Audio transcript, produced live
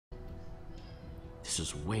This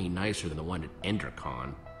is way nicer than the one at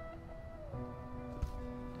Endercon.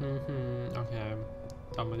 Okay.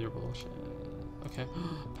 Done with your bullshit. Okay.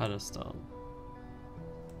 Pedestal.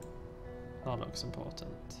 That looks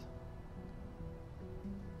important.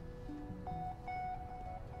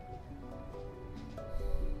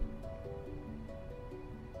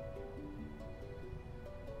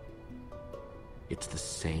 It's the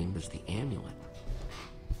same as the amulet.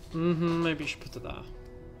 Maybe you should put it there.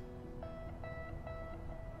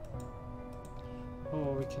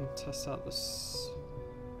 Oh, we can test out this.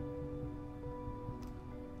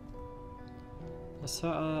 Let's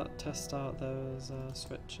test out those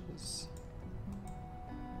switches.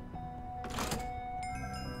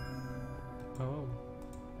 Oh.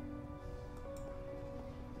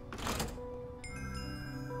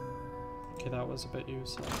 Okay, that was a bit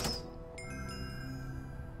useless.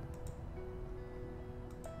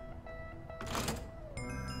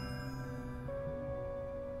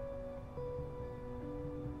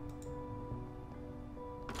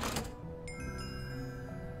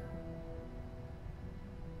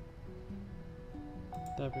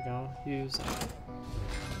 There we go, use it.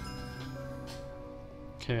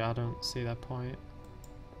 Okay, I don't see that point.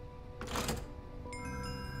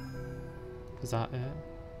 Is that it?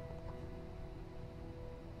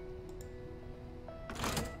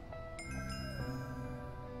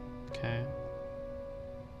 Okay.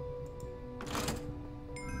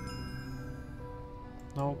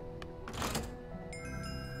 Nope.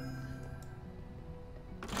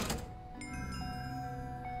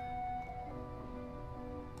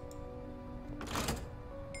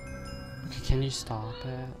 Can you stop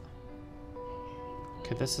it?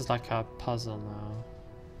 Okay, this is like a puzzle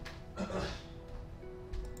now.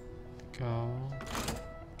 Go.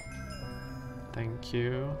 Thank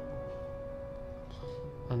you.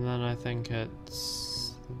 And then I think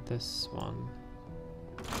it's this one.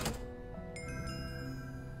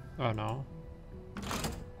 Oh no.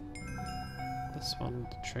 This one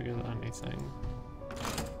triggered anything.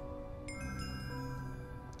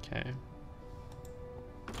 Okay.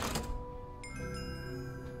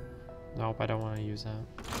 Nope, I don't want to use that.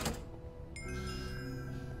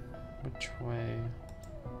 Which way?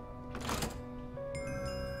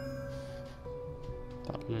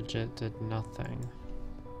 That legit did nothing.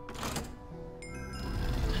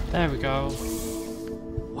 There we go.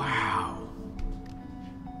 Wow.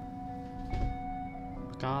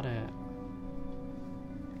 Got it.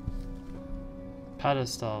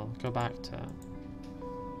 Pedestal. Go back to it.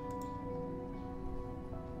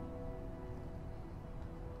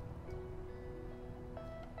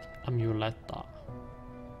 Amuletta.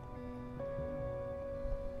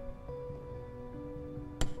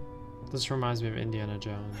 This reminds me of Indiana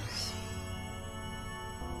Jones.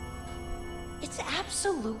 It's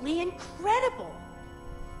absolutely incredible!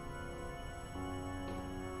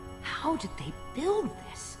 How did they build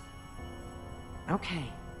this? Okay,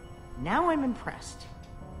 now I'm impressed.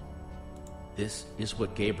 This is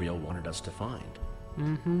what Gabriel wanted us to find.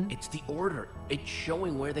 It's the order. It's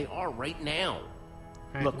showing where they are right now.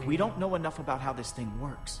 Look, we don't know enough about how this thing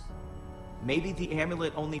works. Maybe the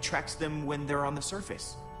amulet only tracks them when they're on the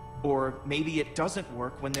surface. Or maybe it doesn't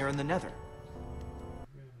work when they're in the nether.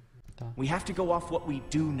 We have to go off what we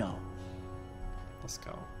do know. Let's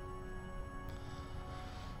go.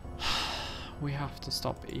 We have to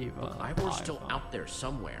stop evil. But Ivor's still out there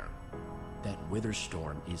somewhere. That wither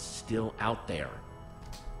storm is still out there.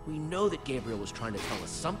 We know that Gabriel was trying to tell us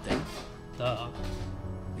something. Duh.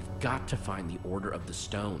 We've got to find the Order of the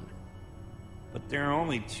Stone. But there are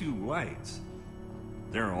only 2 lights.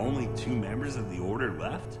 There are only 2 members of the Order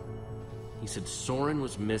left? He said Soren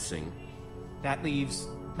was missing. That leaves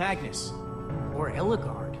Magnus. Or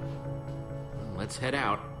Ellegard. Let's head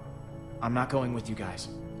out. I'm not going with you guys.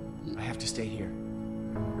 I have to stay here.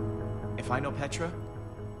 If I know Petra,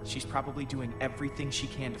 she's probably doing everything she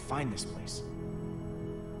can to find this place.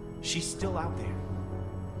 She's still out there.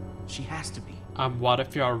 She has to be. What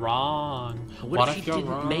if you're wrong? What if she you're didn't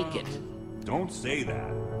wrong? make it? Don't say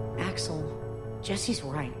that. Axel, Jesse's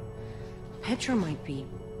right. Petra might be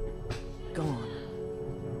gone.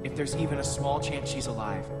 If there's even a small chance she's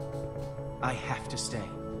alive, I have to stay.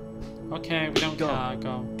 Okay, we don't care.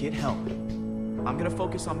 Go. Get help. I'm gonna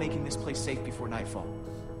focus on making this place safe before nightfall.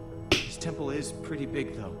 This temple is pretty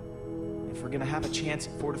big, though. If we're gonna have a chance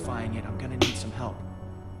at fortifying it, I'm gonna need some help.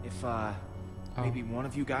 If, maybe one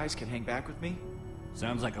of you guys can hang back with me?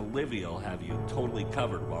 Sounds like Olivia will have you totally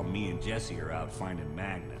covered while me and Jesse are out finding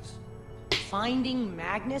Magnus. Finding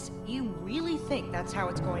Magnus? You really think that's how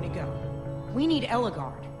it's going to go? We need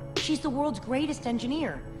Ellegard. She's the world's greatest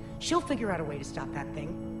engineer. She'll figure out a way to stop that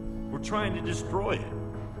thing. We're trying to destroy it.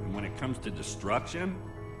 And when it comes to destruction,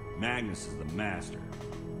 Magnus is the master.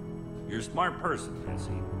 You're a smart person,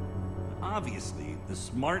 Jesse. Obviously, the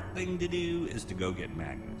smart thing to do is to go get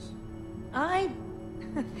Magnus. I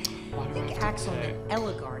Why do I think have to Axel pay? meant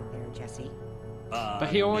Ellegard there, Jesse. But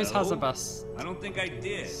he always has the no. best. I don't think I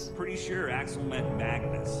did. Pretty sure Axel meant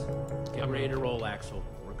Magnus. Get ready to roll, Axel.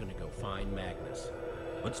 We're gonna go find Magnus.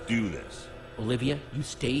 Let's do this. Olivia, you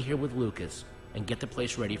stay here with Lucas and get the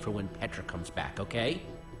place ready for when Petra comes back, okay?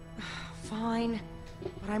 Fine,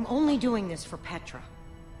 but I'm only doing this for Petra.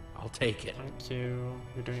 I'll take it. Thank you.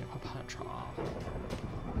 You're doing it for Petra.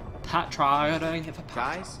 Petra, you're doing it for Petra.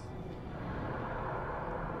 Guys?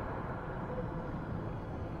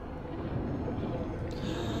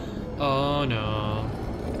 Oh no.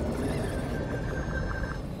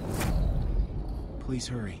 Please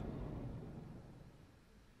hurry.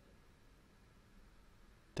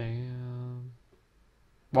 Damn.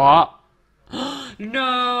 What?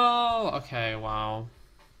 No! Okay, wow.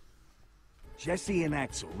 Jesse and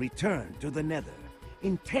Axel return to the Nether,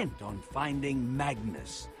 intent on finding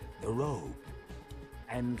Magnus, the rogue,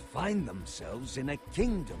 and find themselves in a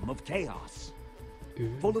kingdom of chaos,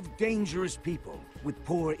 full of dangerous people with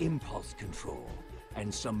poor impulse control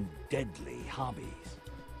and some deadly hobbies.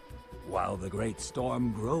 While the great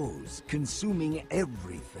storm grows, consuming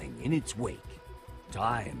everything in its wake,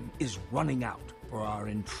 time is running out for our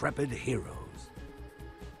intrepid heroes.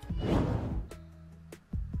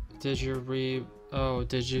 Did you Oh,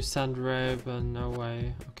 did you send Raven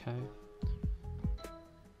away? Okay.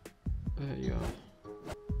 There you go.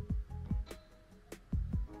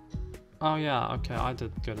 Oh yeah, okay, I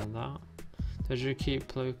did good in that. Did you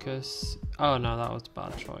keep Lucas? Oh no, that was a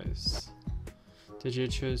bad choice. Did you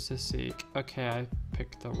choose to seek? Okay, I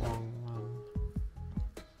picked the wrong one.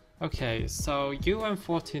 Okay, so you went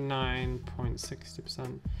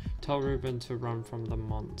 49.60%. Tell Ruben to run from the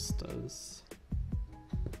monsters.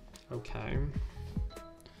 Okay.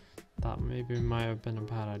 That maybe might have been a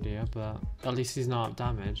bad idea, but at least he's not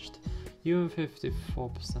damaged. You and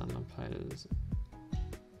 54% of players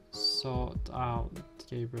sought out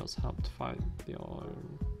Gabriel's help to fight the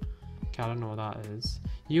Orm. Okay, I don't know what that is.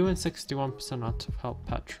 You and 61% are to help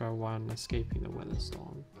Petra when escaping the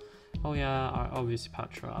Witherstorm. Oh yeah, obviously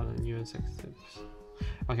Petra, and then you and 60%.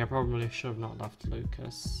 Okay, I probably should have not left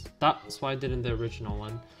Lucas. That's what I did in the original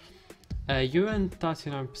one. You and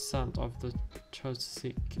 39% of the chose to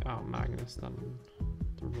seek out Magnus, then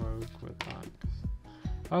the rogue with that.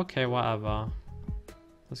 Okay, whatever.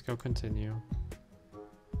 Let's go continue.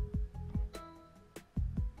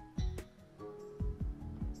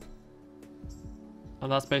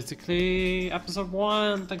 And that's basically episode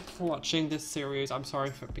 1. Thank you for watching this series. I'm sorry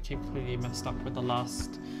if it became completely messed up with the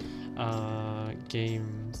last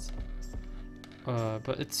games.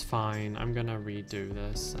 But it's fine. I'm gonna redo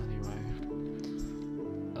this anyway.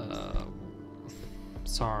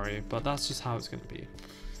 Sorry, but that's just how it's gonna be.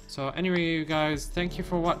 So anyway, you guys, thank you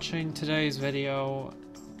for watching today's video.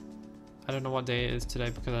 I don't know what day it is today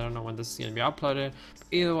because I don't know when this is gonna be uploaded. But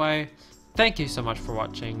either way, thank you so much for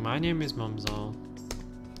watching. My name is Mumzel.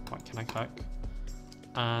 What can I cook?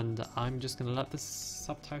 And I'm just gonna let the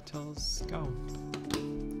subtitles go.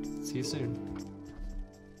 See you soon.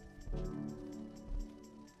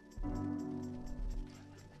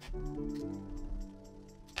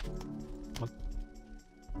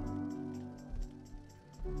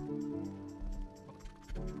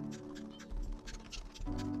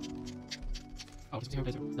 Oh, det är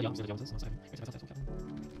det jag måste säga.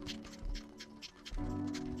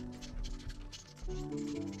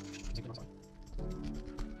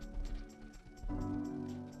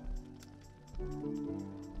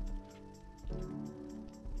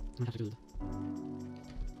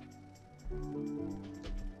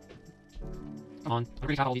 Come on, I'm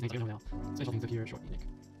really glad all these things are now. Special things appear short unique.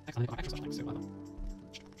 Excellent, extra special things, so well done.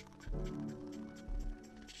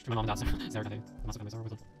 My mom and dad, Sarah, Kathy, the master family, Sarah,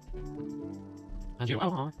 with them. And you,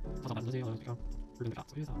 oh, hi. That's not bad, Lizzie, I'll go. We're doing the cats,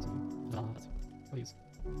 so here's that, so that's, please.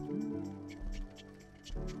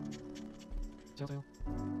 Tail.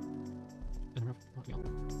 And roof, not to be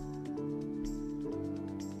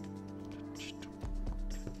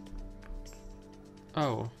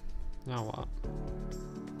Oh, now what?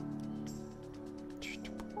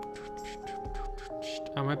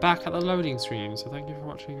 And we're back at the loading screen, so thank you for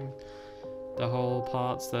watching the whole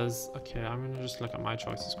parts. Okay, I'm gonna just look at my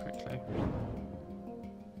choices quickly.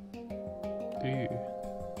 Ooh.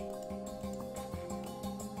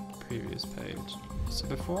 Previous page. So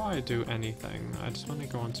before I do anything, I just want to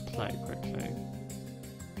go on to play quickly.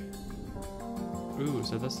 Ooh,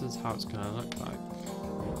 so this is how it's gonna look like.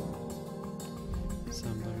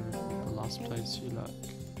 Assembler. last place you look.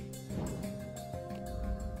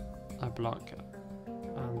 A block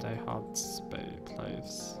and a hard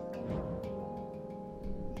place.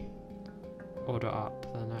 Order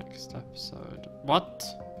up the next episode. What?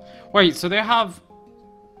 Wait, so they have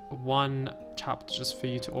one chapter just for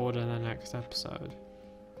you to order in the next episode?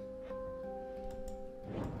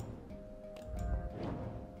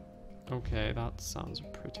 Okay, that sounds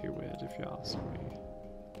pretty weird if you ask me.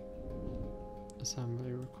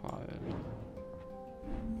 Assembly required.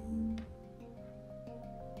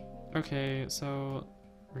 Okay, so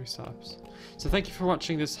resubs. So thank you for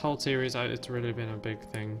watching this whole series. It's really been a big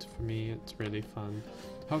thing for me. It's really fun.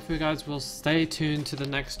 Hopefully you guys will stay tuned to the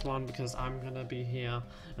next one, because I'm gonna be here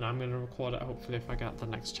and I'm gonna record it hopefully if I get the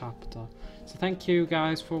next chapter. So thank you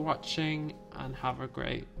guys for watching and have a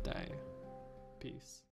great day. Peace.